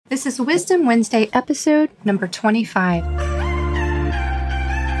This is Wisdom Wednesday, episode number 25.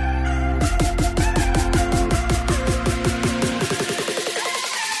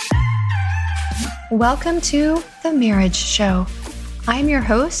 Welcome to The Marriage Show. I'm your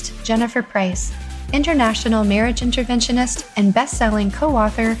host, Jennifer Price, international marriage interventionist and best-selling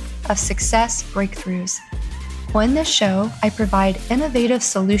co-author of Success Breakthroughs. On this show, I provide innovative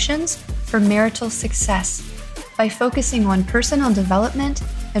solutions for marital success by focusing on personal development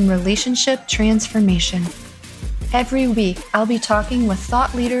and relationship transformation. Every week, I'll be talking with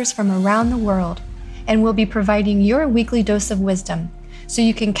thought leaders from around the world, and we'll be providing your weekly dose of wisdom so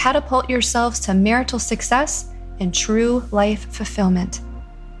you can catapult yourselves to marital success and true life fulfillment.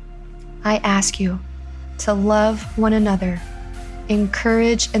 I ask you to love one another,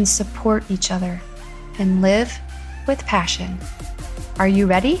 encourage and support each other, and live with passion. Are you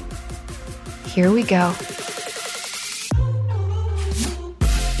ready? Here we go.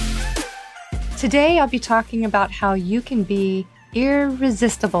 Today, I'll be talking about how you can be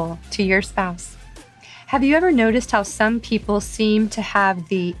irresistible to your spouse. Have you ever noticed how some people seem to have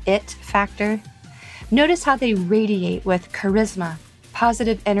the it factor? Notice how they radiate with charisma,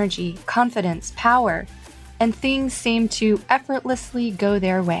 positive energy, confidence, power, and things seem to effortlessly go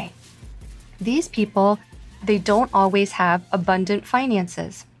their way. These people, they don't always have abundant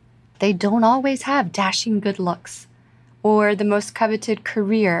finances. They don't always have dashing good looks, or the most coveted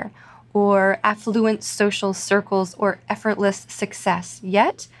career, or affluent social circles, or effortless success.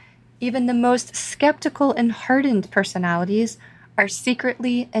 Yet, even the most skeptical and hardened personalities are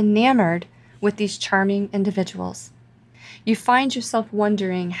secretly enamored with these charming individuals. You find yourself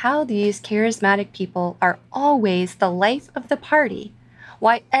wondering how these charismatic people are always the life of the party,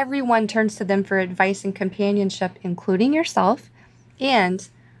 why everyone turns to them for advice and companionship, including yourself, and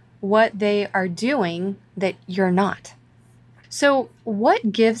what they are doing that you're not. So,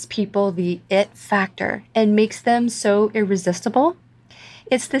 what gives people the it factor and makes them so irresistible?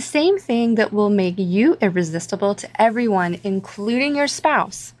 It's the same thing that will make you irresistible to everyone, including your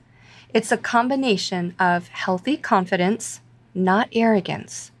spouse. It's a combination of healthy confidence, not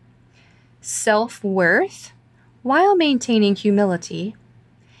arrogance, self-worth, while maintaining humility,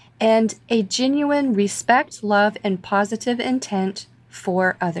 and a genuine respect, love, and positive intent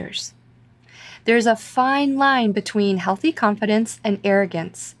for others. There's a fine line between healthy confidence and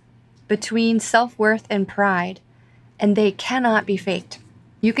arrogance, between self-worth and pride, and they cannot be faked.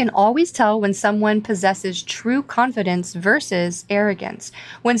 You can always tell when someone possesses true confidence versus arrogance,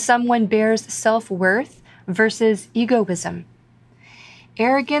 when someone bears self-worth versus egoism.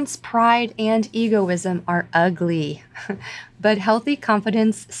 Arrogance, pride, and egoism are ugly, but healthy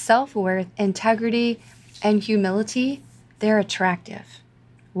confidence, self-worth, integrity, and humility, they're attractive.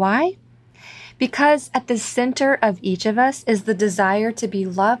 Why? Because at the center of each of us is the desire to be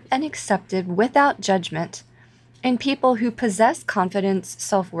loved and accepted without judgment. And people who possess confidence,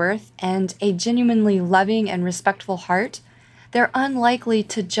 self-worth, and a genuinely loving and respectful heart, they're unlikely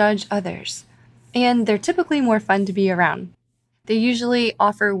to judge others. And they're typically more fun to be around. They usually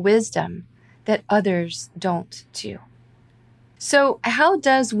offer wisdom that others don't too. So how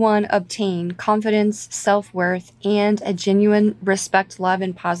does one obtain confidence, self-worth, and a genuine respect, love,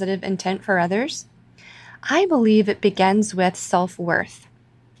 and positive intent for others? I believe it begins with self-worth.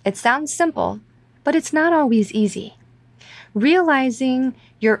 It sounds simple, but it's not always easy. Realizing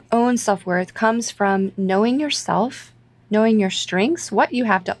your own self-worth comes from knowing yourself, knowing your strengths, what you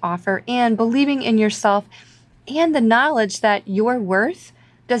have to offer, and believing in yourself, and the knowledge that your worth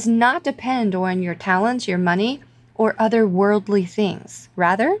does not depend on your talents, your money, or other worldly things.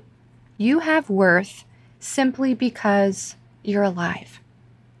 Rather, you have worth simply because you're alive.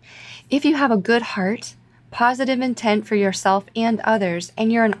 If you have a good heart, positive intent for yourself and others,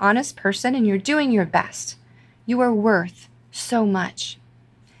 and you're an honest person and you're doing your best, you are worth so much.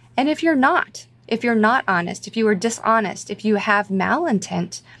 And if you're not honest, if you are dishonest, if you have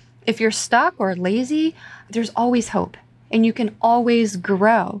malintent, if you're stuck or lazy, there's always hope, and you can always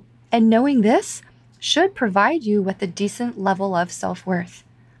grow. And knowing this should provide you with a decent level of self-worth.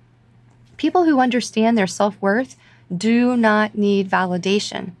 People who understand their self-worth do not need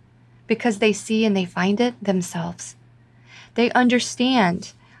validation because they see and they find it themselves. They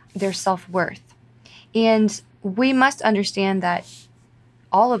understand their self-worth. And we must understand that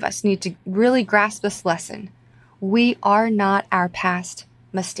all of us need to really grasp this lesson. We are not our past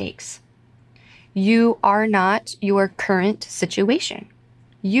mistakes. You are not your current situation.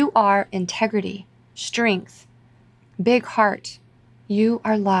 You are integrity, strength, big heart. You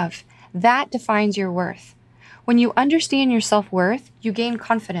are love. That defines your worth. When you understand your self-worth, you gain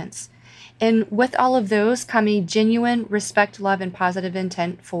confidence. And with all of those come a genuine respect, love, and positive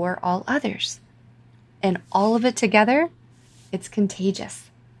intent for all others. And all of it together, it's contagious.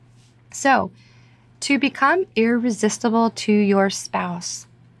 So, to become irresistible to your spouse,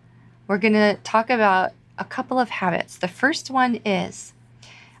 we're going to talk about a couple of habits. The first one is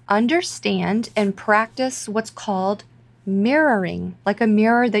understand and practice what's called mirroring, like a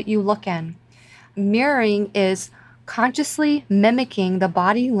mirror that you look in. Mirroring is consciously mimicking the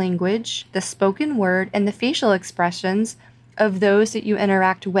body language, the spoken word, and the facial expressions of those that you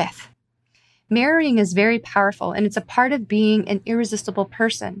interact with. Mirroring is very powerful, and it's a part of being an irresistible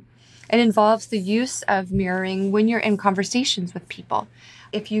person. It involves the use of mirroring when you're in conversations with people.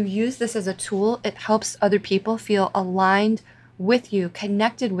 If you use this as a tool, it helps other people feel aligned with you,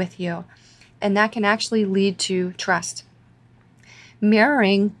 connected with you, and that can actually lead to trust.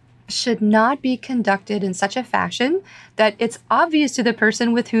 Mirroring should not be conducted in such a fashion that it's obvious to the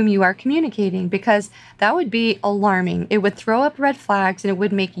person with whom you are communicating, because that would be alarming. It would throw up red flags and it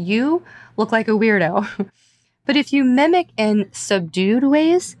would make you look like a weirdo. But if you mimic in subdued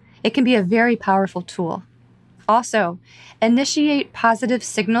ways, it can be a very powerful tool. Also, initiate positive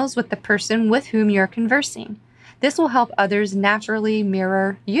signals with the person with whom you're conversing. This will help others naturally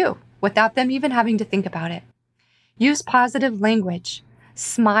mirror you without them even having to think about it. Use positive language.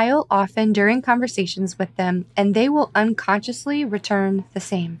 Smile often during conversations with them, and they will unconsciously return the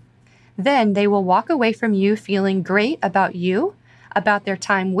same. Then they will walk away from you feeling great about you, about their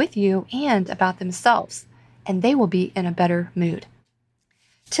time with you, and about themselves, and they will be in a better mood.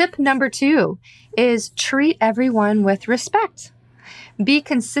 Tip number 2 is treat everyone with respect. Be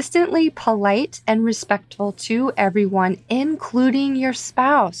consistently polite and respectful to everyone, including your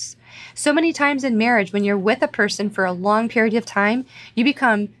spouse. So many times in marriage, when you're with a person for a long period of time, you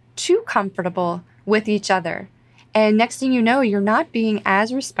become too comfortable with each other. And next thing you know, you're not being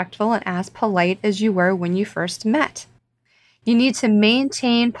as respectful and as polite as you were when you first met. You need to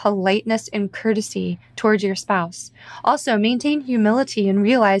maintain politeness and courtesy towards your spouse. Also, maintain humility and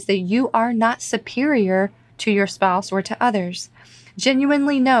realize that you are not superior to your spouse or to others.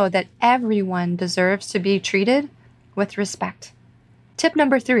 Genuinely know that everyone deserves to be treated with respect. Tip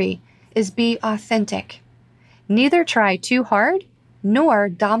number 3 is be authentic. Neither try too hard nor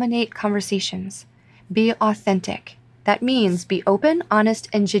dominate conversations. Be authentic. That means be open, honest,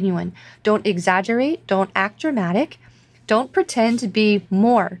 and genuine. Don't exaggerate. Don't act dramatic. Don't pretend to be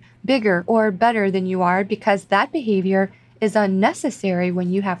more, bigger, or better than you are, because that behavior is unnecessary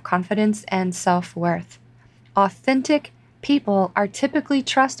when you have confidence and self-worth. Authentic people are typically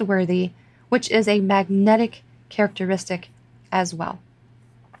trustworthy, which is a magnetic characteristic as well.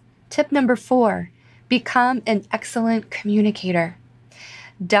 Tip number 4, become an excellent communicator.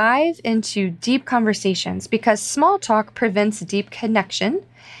 Dive into deep conversations, because small talk prevents deep connection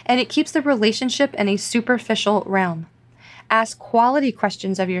and it keeps the relationship in a superficial realm. Ask quality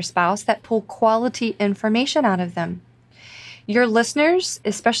questions of your spouse that pull quality information out of them. Your listeners,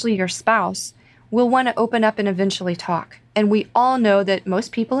 especially your spouse, will want to open up and eventually talk. And we all know that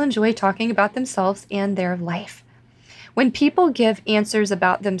most people enjoy talking about themselves and their life. When people give answers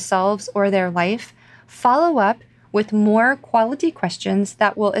about themselves or their life, follow up with more quality questions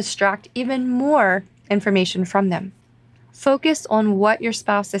that will extract even more information from them. Focus on what your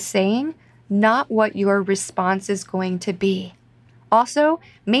spouse is saying, not what your response is going to be. Also,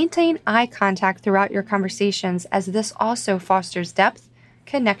 maintain eye contact throughout your conversations, as this also fosters depth,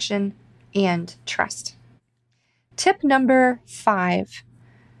 connection, and trust. Tip number 5,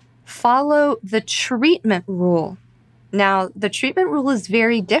 follow the treatment rule. Now, the treatment rule is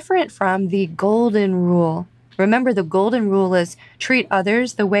very different from the golden rule. Remember, the golden rule is treat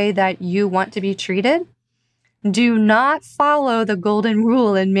others the way that you want to be treated. Do not follow the golden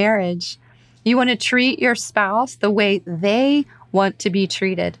rule in marriage. You want to treat your spouse the way they want to be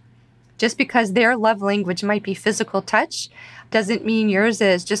treated. Just because their love language might be physical touch doesn't mean yours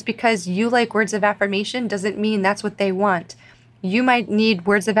is. Just because you like words of affirmation doesn't mean that's what they want. You might need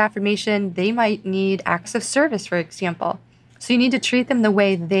words of affirmation. They might need acts of service, for example. So you need to treat them the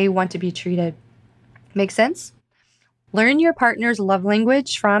way they want to be treated. Make sense? Learn your partner's love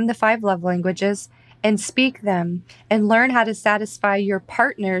language from the 5 love languages and speak them, and learn how to satisfy your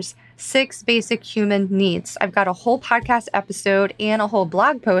partner's 6 basic human needs. I've got a whole podcast episode and a whole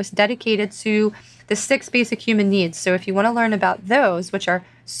blog post dedicated to the 6 basic human needs. So if you want to learn about those, which are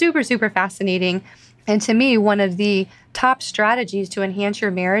super, super fascinating, and to me, one of the top strategies to enhance your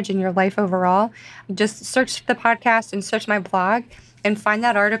marriage and your life overall, just search the podcast and search my blog and find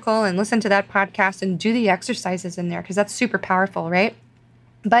that article and listen to that podcast and do the exercises in there, because that's super powerful, right?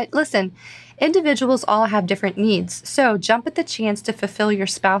 But listen, individuals all have different needs, so jump at the chance to fulfill your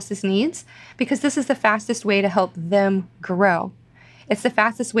spouse's needs because this is the fastest way to help them grow. It's the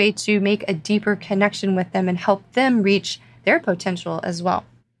fastest way to make a deeper connection with them and help them reach their potential as well.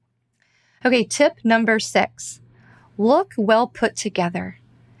 Okay, tip number 6, look well put together.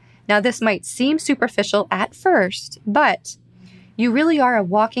 Now, this might seem superficial at first, but you really are a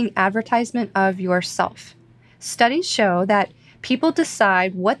walking advertisement of yourself. Studies show that people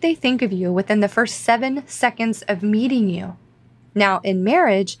decide what they think of you within the first 7 seconds of meeting you. Now, in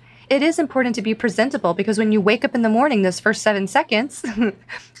marriage, it is important to be presentable because when you wake up in the morning, those first 7 seconds,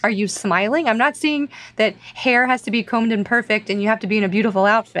 are you smiling? I'm not saying that hair has to be combed and perfect and you have to be in a beautiful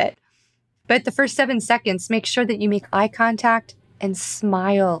outfit. But the first 7 seconds, make sure that you make eye contact and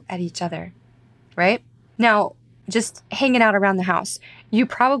smile at each other, right? Now, just hanging out around the house, you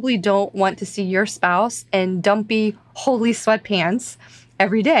probably don't want to see your spouse in dumpy, holey sweatpants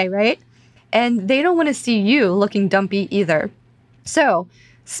every day, right? And they don't want to see you looking dumpy either. So,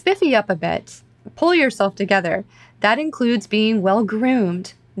 spiffy up a bit, pull yourself together. That includes being well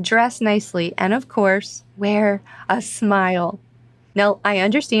groomed, dress nicely, and of course, wear a smile. Now, I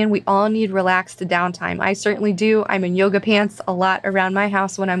understand we all need relaxed downtime. I certainly do. I'm in yoga pants a lot around my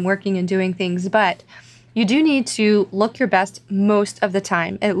house when I'm working and doing things, but you do need to look your best most of the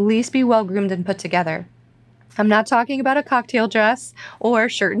time. At least be well groomed and put together. I'm not talking about a cocktail dress or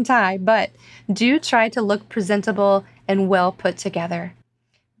shirt and tie, but do try to look presentable and well put together.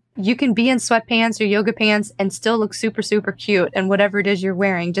 You can be in sweatpants or yoga pants and still look super, super cute and whatever it is you're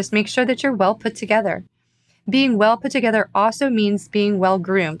wearing. Just make sure that you're well put together. Being well put together also means being well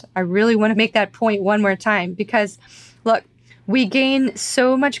groomed. I really want to make that point one more time because, look, we gain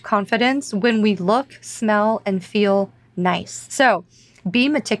so much confidence when we look, smell, and feel nice. So be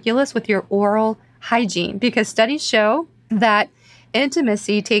meticulous with your oral hygiene because studies show that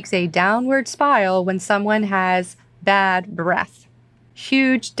intimacy takes a downward spiral when someone has bad breath.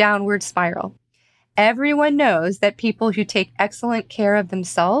 Huge downward spiral. Everyone knows that people who take excellent care of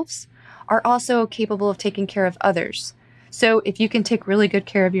themselves are also capable of taking care of others. So if you can take really good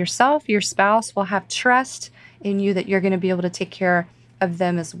care of yourself, your spouse will have trust in you that you're going to be able to take care of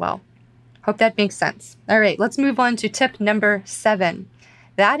them as well. Hope that makes sense. All right, let's move on to tip number 7.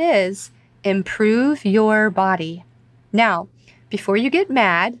 That is improve your body. Now, before you get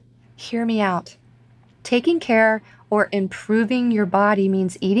mad, hear me out. Taking care or improving your body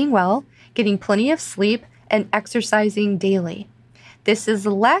means eating well, getting plenty of sleep, and exercising daily. This is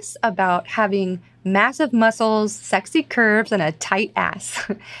less about having massive muscles, sexy curves, and a tight ass.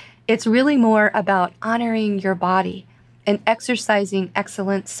 It's really more about honoring your body and exercising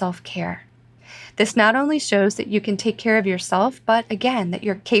excellent self-care. This not only shows that you can take care of yourself, but again, that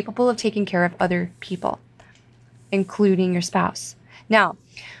you're capable of taking care of other people, including your spouse. Now,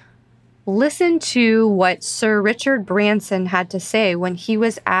 listen to what Sir Richard Branson had to say when he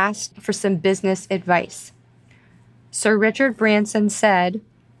was asked for some business advice. Sir Richard Branson said,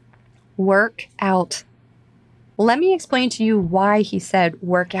 "Work out." Let me explain to you why he said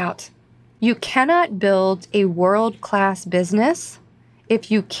work out. You cannot build a world-class business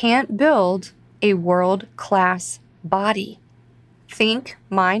if you can't build a world-class body. Think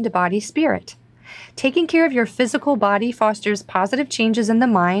mind, body, spirit. Taking care of your physical body fosters positive changes in the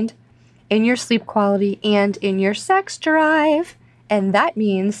mind, in your sleep quality, and in your sex drive. And that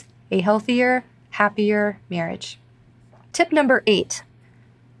means a healthier, happier marriage. Tip number 8,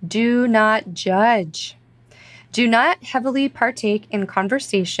 do not judge. Do not heavily partake in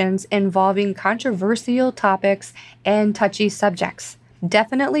conversations involving controversial topics and touchy subjects.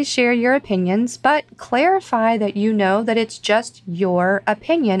 Definitely share your opinions, but clarify that you know that it's just your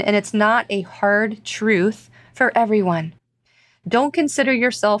opinion and it's not a hard truth for everyone. Don't consider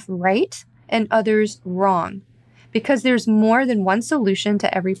yourself right and others wrong, because there's more than one solution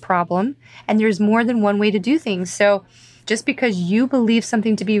to every problem and there's more than one way to do things. So just because you believe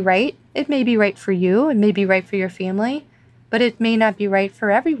something to be right, it may be right for you, it may be right for your family, but it may not be right for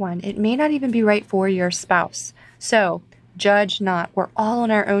everyone. It may not even be right for your spouse. So judge not. We're all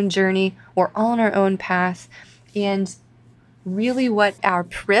on our own journey. We're all on our own path. And really what our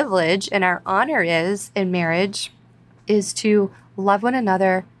privilege and our honor is in marriage is to love one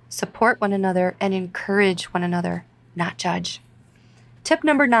another, support one another, and encourage one another, not judge. Tip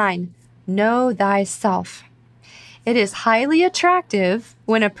number 9, know thyself. It is highly attractive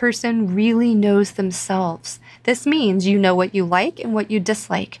when a person really knows themselves. This means you know what you like and what you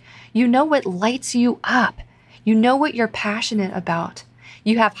dislike. You know what lights you up. You know what you're passionate about.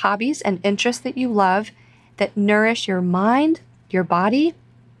 You have hobbies and interests that you love that nourish your mind, your body,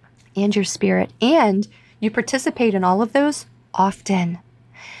 and your spirit. And you participate in all of those often.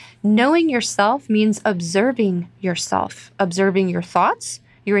 Knowing yourself means observing yourself, observing your thoughts,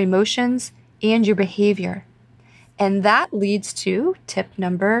 your emotions, and your behavior. And that leads to tip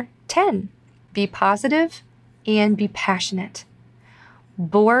number 10. Be positive and be passionate.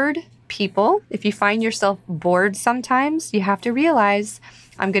 Bored people, if you find yourself bored sometimes, you have to realize,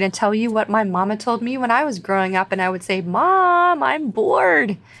 I'm going to tell you what my mama told me when I was growing up, and I would say, Mom, I'm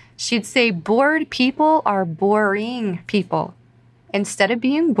bored. She'd say, bored people are boring people. Instead of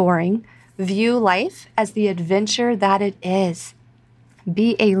being boring, view life as the adventure that it is.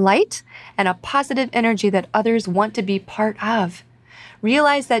 Be a light and a positive energy that others want to be part of.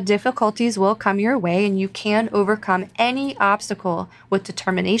 Realize that difficulties will come your way and you can overcome any obstacle with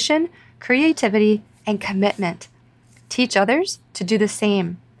determination, creativity, and commitment. Teach others to do the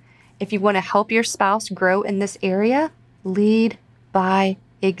same. If you want to help your spouse grow in this area, lead by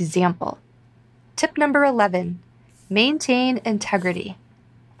example. Tip number 11, maintain integrity.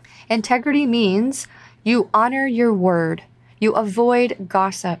 Integrity means you honor your word. You avoid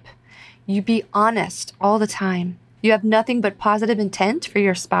gossip. You be honest all the time. You have nothing but positive intent for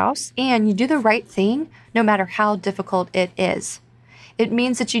your spouse, and you do the right thing no matter how difficult it is. It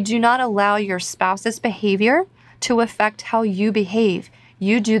means that you do not allow your spouse's behavior to affect how you behave.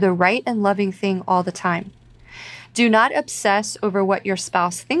 You do the right and loving thing all the time. Do not obsess over what your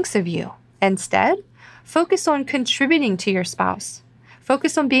spouse thinks of you. Instead, focus on contributing to your spouse.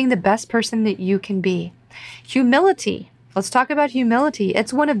 Focus on being the best person that you can be. Humility. Let's talk about humility.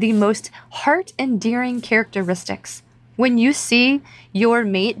 It's one of the most heart-endearing characteristics. When you see your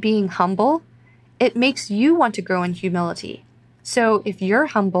mate being humble, it makes you want to grow in humility. So if you're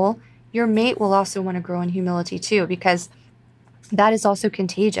humble, your mate will also want to grow in humility too, because that is also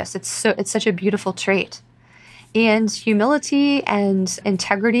contagious. It's such a beautiful trait. And humility and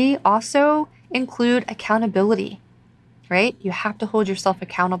integrity also include accountability, right? You have to hold yourself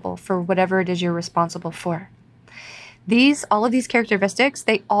accountable for whatever it is you're responsible for. All of these characteristics,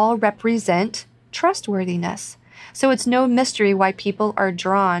 they all represent trustworthiness. So it's no mystery why people are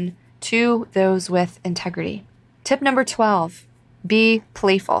drawn to those with integrity. Tip number 12, be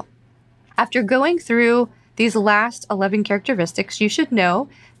playful. After going through these last 11 characteristics, you should know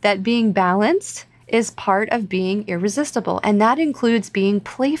that being balanced is part of being irresistible, and that includes being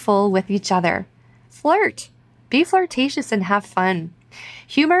playful with each other. Flirt. Be flirtatious and have fun.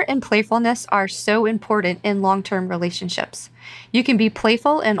 Humor and playfulness are so important in long-term relationships. You can be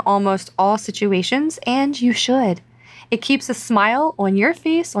playful in almost all situations, and you should. It keeps a smile on your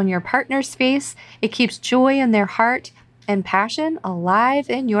face, on your partner's face. It keeps joy in their heart and passion alive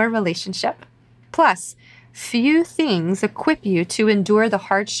in your relationship. Plus, few things equip you to endure the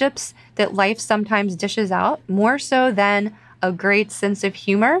hardships that life sometimes dishes out more so than a great sense of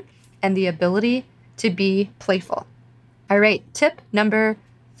humor and the ability to be playful. All right, tip number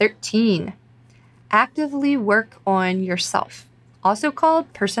 13, actively work on yourself, also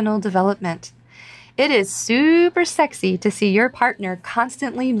called personal development. It is super sexy to see your partner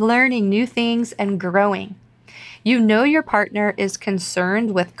constantly learning new things and growing. You know your partner is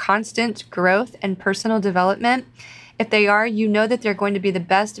concerned with constant growth and personal development. If they are, you know that they're going to be the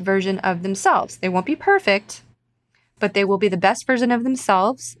best version of themselves. They won't be perfect, but they will be the best version of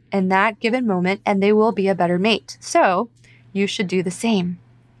themselves in that given moment, and they will be a better mate. So you should do the same.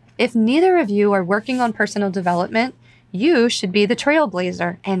 If neither of you are working on personal development, you should be the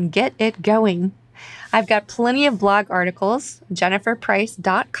trailblazer and get it going. I've got plenty of blog articles,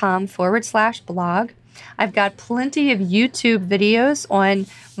 jenniferprice.com/blog. I've got plenty of YouTube videos on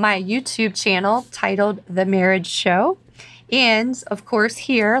my YouTube channel titled The Marriage Show. And of course,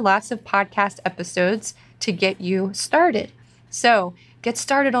 here, lots of podcast episodes to get you started. So get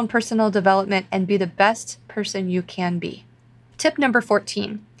started on personal development and be the best person you can be. Tip number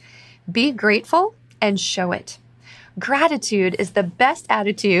 14, be grateful and show it. Gratitude is the best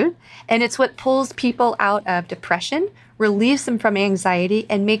attitude, and it's what pulls people out of depression, relieves them from anxiety,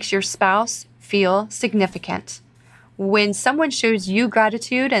 and makes your spouse feel significant. When someone shows you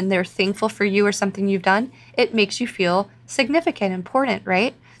gratitude and they're thankful for you or something you've done, it makes you feel significant, important,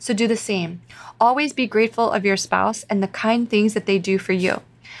 right? So do the same. Always be grateful of your spouse and the kind things that they do for you.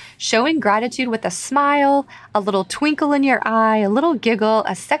 Showing gratitude with a smile, a little twinkle in your eye, a little giggle,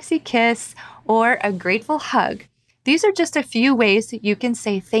 a sexy kiss, or a grateful hug. These are just a few ways that you can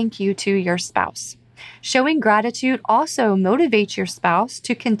say thank you to your spouse. Showing gratitude also motivates your spouse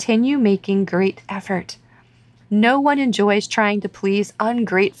to continue making great effort. No one enjoys trying to please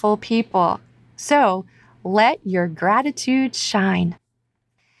ungrateful people. So let your gratitude shine.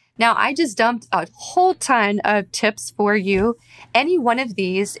 Now, I just dumped a whole ton of tips for you. Any one of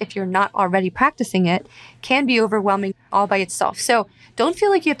these, if you're not already practicing it, can be overwhelming all by itself. So don't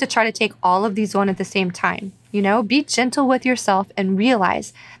feel like you have to try to take all of these on at the same time. Be gentle with yourself and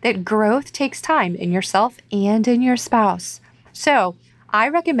realize that growth takes time in yourself and in your spouse. So I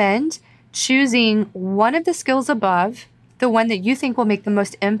recommend choosing one of the skills above, the one that you think will make the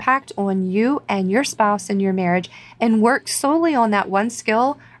most impact on you and your spouse and your marriage, and work solely on that one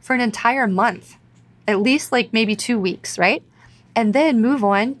skill for an entire month, at least like maybe 2 weeks, right? And then move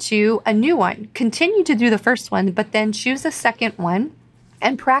on to a new one. Continue to do the first one, but then choose a second one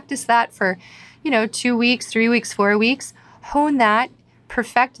and practice that for, 2 weeks, 3 weeks, 4 weeks. Hone that,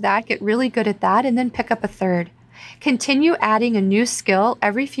 perfect that, get really good at that, and then pick up a third. Continue adding a new skill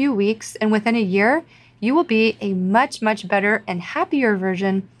every few weeks, and within a year, you will be a much, much better and happier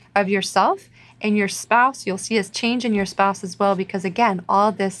version of yourself and your spouse. You'll see a change in your spouse as well, because again,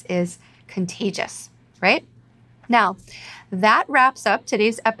 all this is contagious, right? Now, that wraps up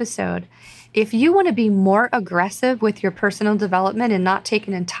today's episode. If you want to be more aggressive with your personal development and not take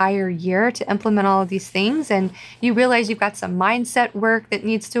an entire year to implement all of these things, and you realize you've got some mindset work that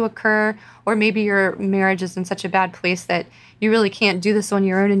needs to occur, or maybe your marriage is in such a bad place that you really can't do this on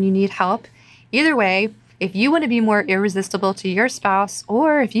your own and you need help, either way, if you want to be more irresistible to your spouse,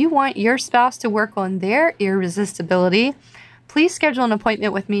 or if you want your spouse to work on their irresistibility, please schedule an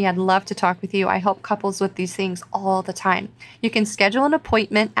appointment with me. I'd love to talk with you. I help couples with these things all the time. You can schedule an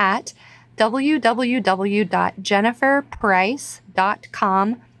appointment at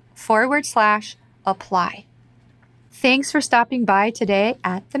www.jenniferprice.com/apply. Thanks for stopping by today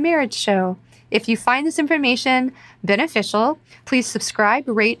at The Marriage Show. If you find this information beneficial, please subscribe,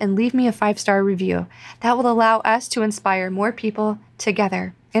 rate, and leave me a 5-star review. That will allow us to inspire more people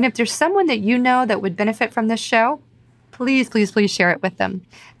together. And if there's someone that you know that would benefit from this show, please, please, please share it with them.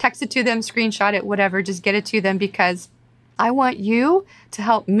 Text it to them, screenshot it, whatever. Just get it to them, because I want you to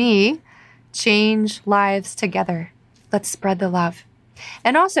help me change lives together. Let's spread the love.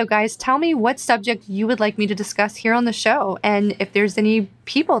 And also, guys, tell me what subject you would like me to discuss here on the show. And if there's any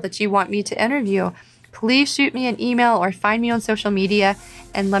people that you want me to interview, please shoot me an email or find me on social media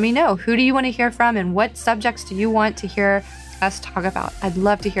and let me know. Who do you want to hear from, and what subjects do you want to hear us talk about? I'd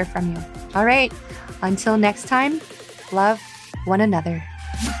love to hear from you. All right. Until next time, love one another.